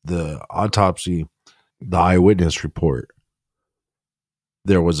the autopsy, the eyewitness report,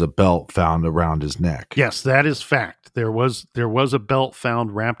 there was a belt found around his neck. Yes, that is fact. There was a belt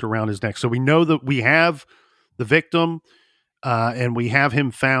found wrapped around his neck. So we know that we have the victim, and we have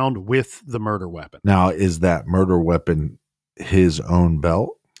him found with the murder weapon. Now, is that murder weapon his own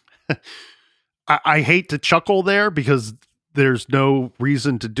belt? I hate to chuckle there because there's no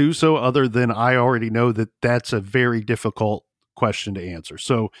reason to do so other than I already know that that's a very difficult question to answer.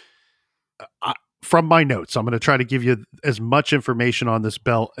 So from my notes, I'm going to try to give you as much information on this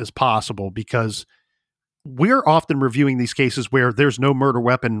belt as possible, because we're often reviewing these cases where there's no murder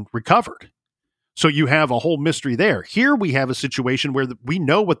weapon recovered. So you have a whole mystery there. Here we have a situation where we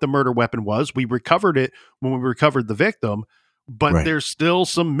know what the murder weapon was. We recovered it when we recovered the victim, but there's still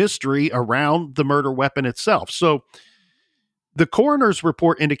some mystery around the murder weapon itself. So the coroner's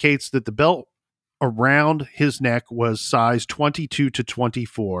report indicates that the belt around his neck was size 22 to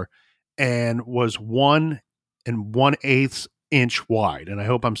 24 and was 1 1/8 inch wide. And I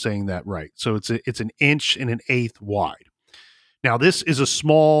hope I'm saying that right. So it's an inch and 1/8 wide. Now, this is a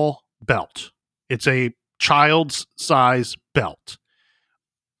small belt. It's a child's size belt.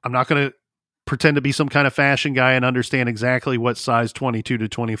 I'm not going to pretend to be some kind of fashion guy and understand exactly what size 22 to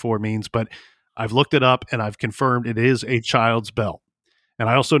 24 means, but I've looked it up and I've confirmed it is a child's belt. And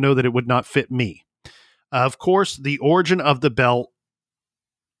I also know that it would not fit me. Of course, the origin of the belt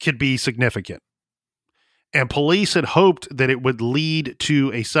could be significant. And police had hoped that it would lead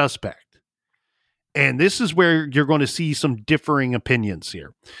to a suspect. And this is where you're going to see some differing opinions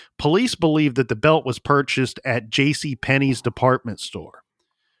here. Police believe that the belt was purchased at JCPenney's department store,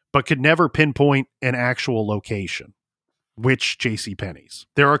 but could never pinpoint an actual location. Which JCPenney's?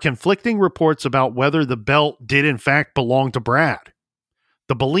 There are conflicting reports about whether the belt did in fact belong to Brad.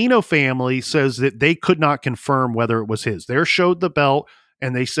 The Bellino family says that they could not confirm whether it was his. They showed the belt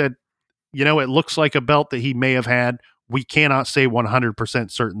and they said, you know, it looks like a belt that he may have had. We cannot say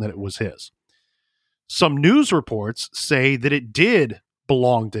 100% certain that it was his. Some news reports say that it did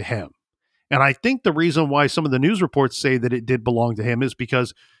belong to him. And I think the reason why some of the news reports say that it did belong to him is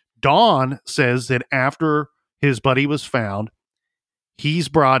because Don says that after his buddy was found, he's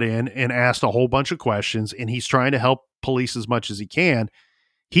brought in and asked a whole bunch of questions, and he's trying to help police as much as he can.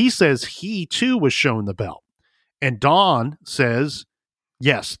 He says he too was shown the belt. And Don says,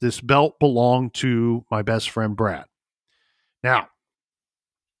 yes, this belt belonged to my best friend, Brad. Now,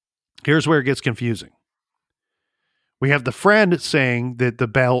 here's where it gets confusing. We have the friend saying that the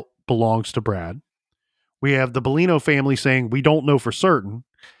belt belongs to Brad. We have the Bellino family saying we don't know for certain,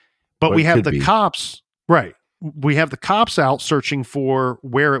 but we have the cops, right? We have the cops out searching for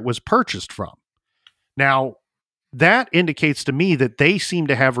where it was purchased from. Now, that indicates to me that they seem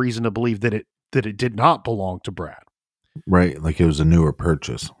to have reason to believe that it did not belong to Brad. Right, like it was a newer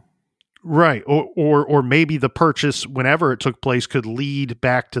purchase. Right, or maybe the purchase, whenever it took place, could lead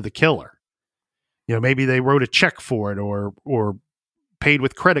back to the killer. You know, maybe they wrote a check for it or paid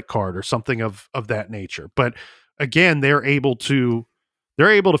with credit card or something of that nature. But again, they're able to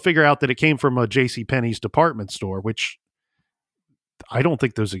figure out that it came from a JCPenney's department store, which I don't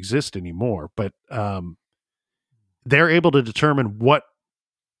think those exist anymore. But they're able to determine what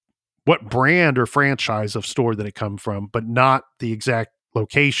brand or franchise of store that it come from, but not the exact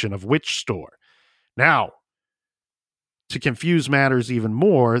location of which store. Now, to confuse matters even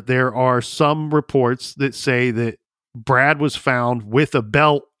more, there are some reports that say that Brad was found with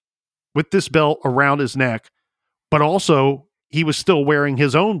this belt around his neck, but also he was still wearing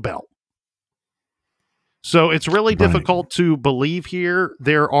his own belt. So it's really difficult to believe here.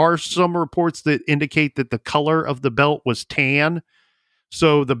 There are some reports that indicate that the color of the belt was tan.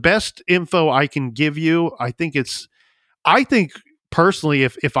 So the best info I can give you, I think personally,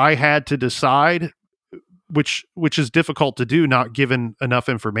 if I had to decide, which is difficult to do, not given enough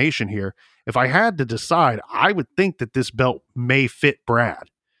information here. If I had to decide, I would think that this belt may fit Brad.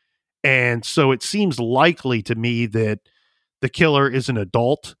 And so it seems likely to me that the killer is an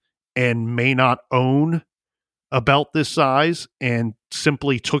adult and may not own a belt this size and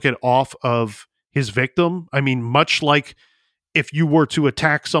simply took it off of his victim. I mean, much like if you were to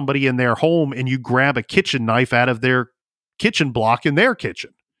attack somebody in their home and you grab a kitchen knife out of their kitchen block in their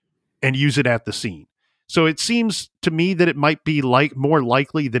kitchen and use it at the scene. So it seems to me that it might be more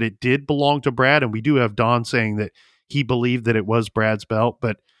likely that it did belong to Brad. And we do have Don saying that he believed that it was Brad's belt.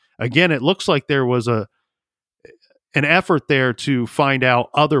 But again, it looks like there was an effort there to find out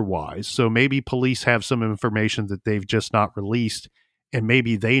otherwise. So maybe police have some information that they've just not released, and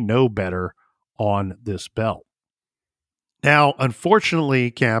maybe they know better on this belt. Now,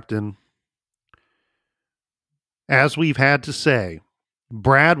 unfortunately, Captain, as we've had to say,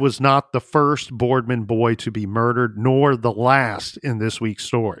 Brad was not the first Boardman boy to be murdered, nor the last in this week's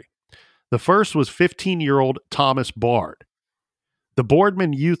story. The first was 15-year-old Thomas Bard. The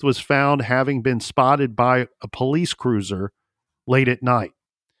Boardman youth was found having been spotted by a police cruiser late at night.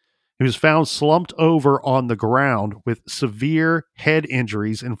 He was found slumped over on the ground with severe head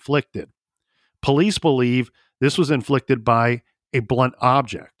injuries inflicted. Police believe this was inflicted by a blunt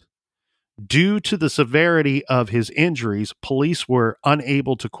object. Due to the severity of his injuries, police were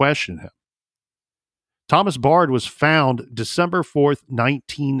unable to question him. Thomas Bard was found December 4th,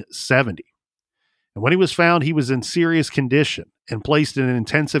 1970. And when he was found, he was in serious condition and placed in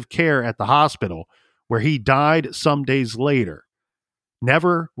intensive care at the hospital, where he died some days later,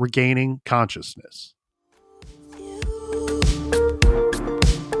 never regaining consciousness.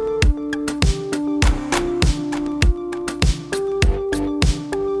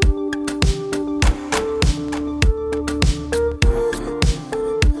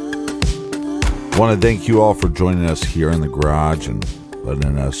 I want to thank you all for joining us here in the garage and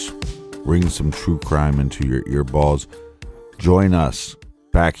letting us bring some true crime into your earballs. Join us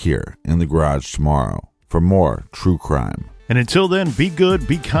back here in the garage tomorrow for more true crime. And until then, be good,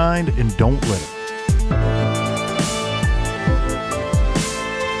 be kind, and don't let it.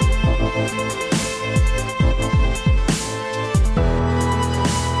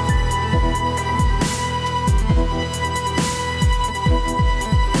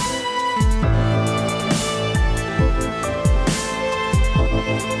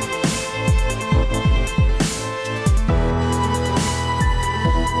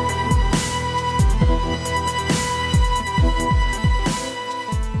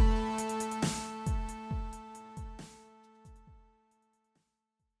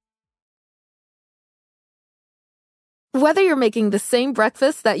 Whether you're making the same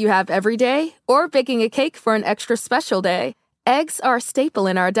breakfast that you have every day or baking a cake for an extra special day, eggs are a staple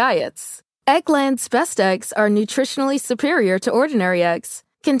in our diets. Eggland's Best Eggs are nutritionally superior to ordinary eggs,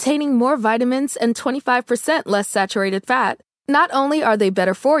 containing more vitamins and 25% less saturated fat. Not only are they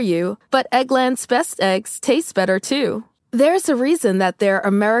better for you, but Eggland's Best Eggs taste better too. There's a reason that they're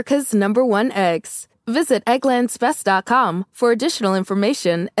America's #1 eggs. Visit egglandsbest.com for additional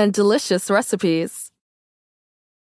information and delicious recipes.